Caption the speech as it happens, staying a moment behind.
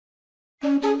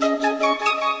Hello,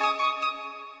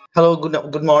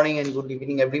 good morning and good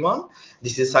evening, everyone.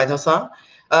 This is Said Hassan.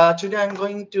 Today I'm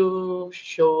going to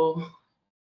show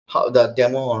how the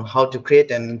demo on how to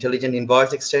create an intelligent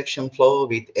invoice extraction flow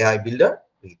with AI Builder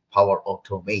with Power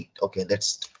Automate. Okay,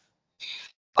 let's.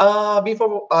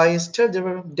 Before I start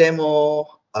the demo,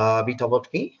 a bit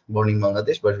about me. Born in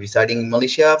Bangladesh, but residing in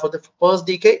Malaysia for the first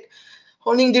decade.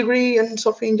 Holding degree in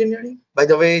software engineering. By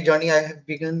the way, journey I have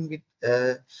begun with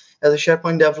as a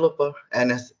SharePoint developer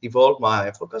and has evolved my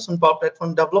focus on Power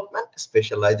Platform development,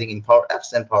 specializing in Power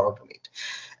Apps and Power Automate.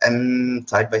 And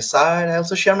side by side, I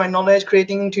also share my knowledge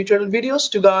creating tutorial videos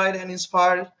to guide and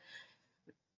inspire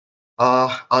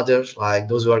others like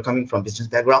those who are coming from business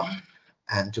background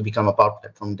and to become a Power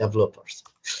Platform developers.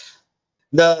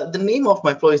 The name of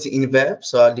my flow is InWeb,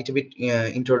 so a little bit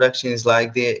introduction is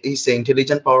like it's an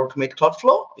intelligent Power Automate cloud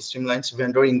flow. It streamlines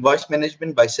vendor invoice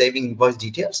management by saving invoice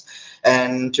details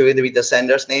and together with the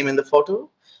sender's name and the photo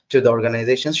to the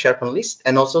organization's SharePoint list,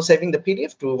 and also saving the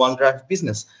PDF to OneDrive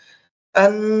Business.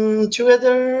 And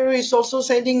together it's also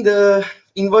sending the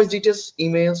invoice details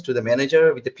emails to the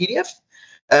manager with the PDF,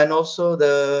 and also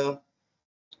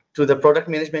to the product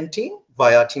management team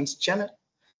via Teams channel.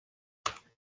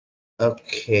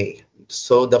 Okay,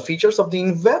 so the features of the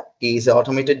InWeb is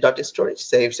automated data storage,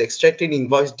 saves extracted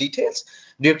invoice details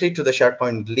directly to the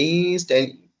SharePoint list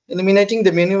and eliminating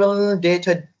the manual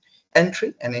data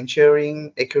entry and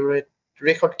ensuring accurate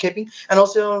record keeping. And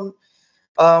also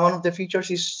one of the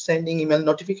features is sending email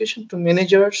notification to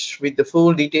managers with the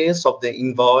full details of the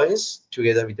invoice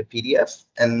together with the PDF,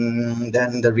 and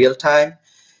then the real-time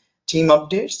team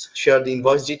updates, share the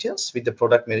invoice details with the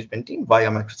product management team via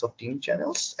Microsoft Teams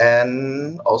channels,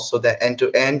 and also the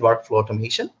end-to-end workflow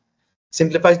automation.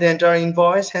 Simplifies the entire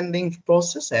invoice handling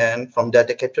process and from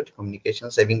data capture to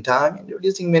communication, saving time and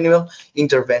reducing manual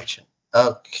intervention.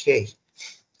 Okay,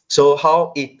 so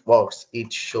how it works,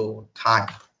 it show time.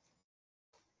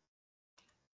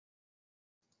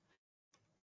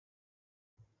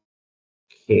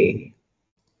 Okay.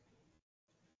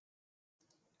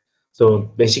 So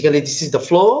basically, this is the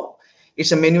flow.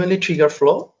 It's a manually trigger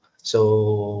flow.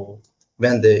 So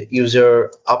when the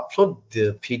user upload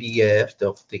the PDF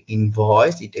of the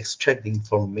invoice, it extract the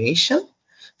information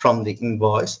from the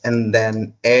invoice and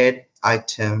then add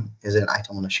item as an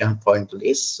item on a SharePoint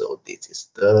list. So this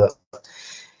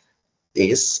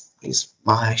is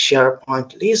my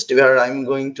SharePoint list where I'm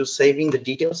going to saving the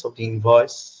details of the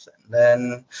invoice. And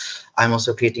then I'm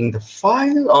also creating the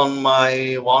file on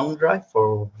my OneDrive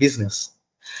for business.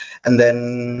 And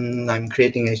then I'm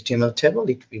creating HTML table.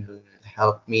 It will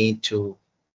help me to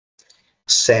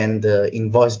send the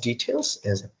invoice details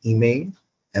as an email.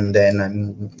 And then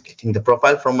I'm getting the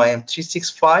profile from my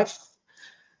M365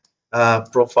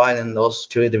 profile and also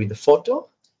together with the photo.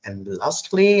 And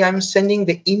lastly, I'm sending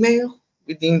the email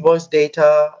with the invoice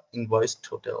data, invoice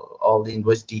total, all the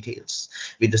invoice details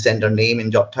with the sender name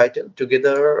and job title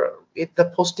together with the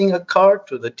posting a card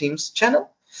to the Teams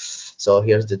channel. So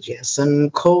here's the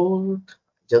JSON code,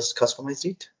 just customize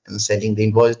it and sending the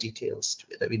invoice details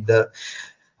together with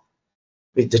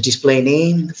the display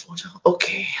name and the photo.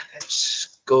 Okay,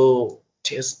 let's go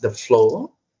test the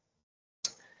flow.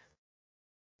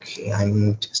 Okay,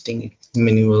 I'm testing it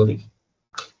manually.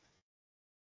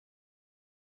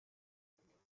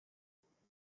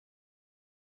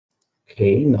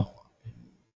 Okay, now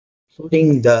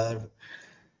including the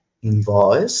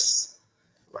invoice,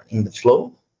 running the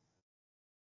flow.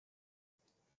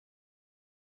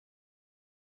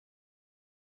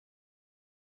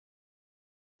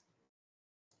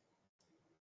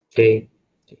 Okay,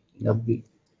 taking a bit.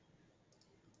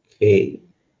 Okay.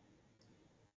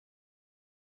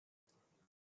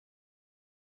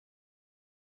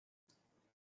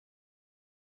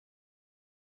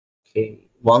 Okay,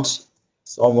 once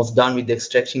it's almost done with the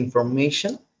extraction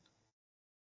information.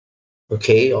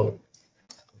 Okay,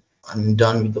 I'm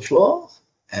done with the flow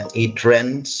and it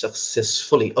ran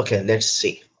successfully. Okay, let's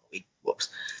see how it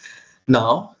works.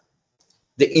 Now,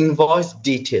 the invoice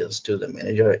details to the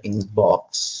manager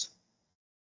inbox.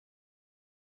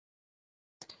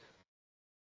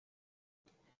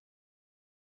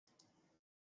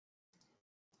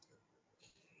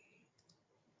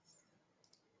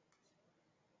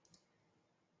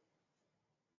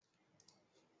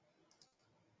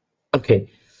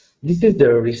 Okay, this is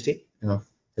the receipt,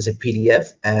 as a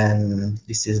PDF, and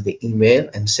this is the email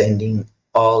and sending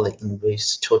all the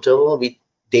invoice total with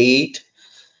date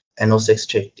and also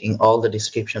extracting all the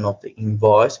description of the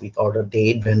invoice with order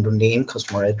date, vendor name,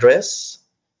 customer address,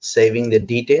 saving the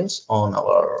details on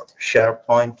our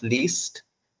SharePoint list.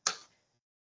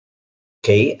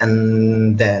 Okay,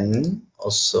 and then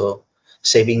also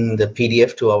saving the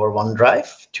PDF to our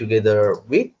OneDrive together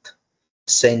with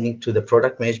sending to the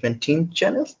product management team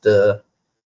channel the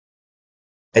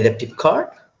adaptive card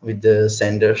with the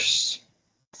sender's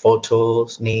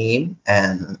photos, name,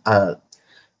 and a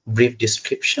brief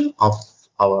description of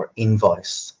our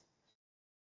invoice.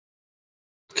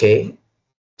 Okay,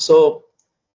 so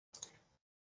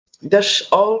that's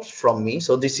all from me.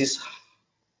 So this is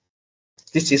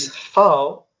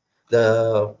how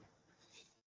the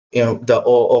the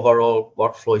overall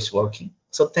workflow is working.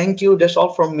 So thank you. That's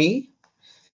all from me,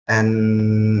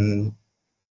 and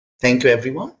thank you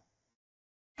everyone.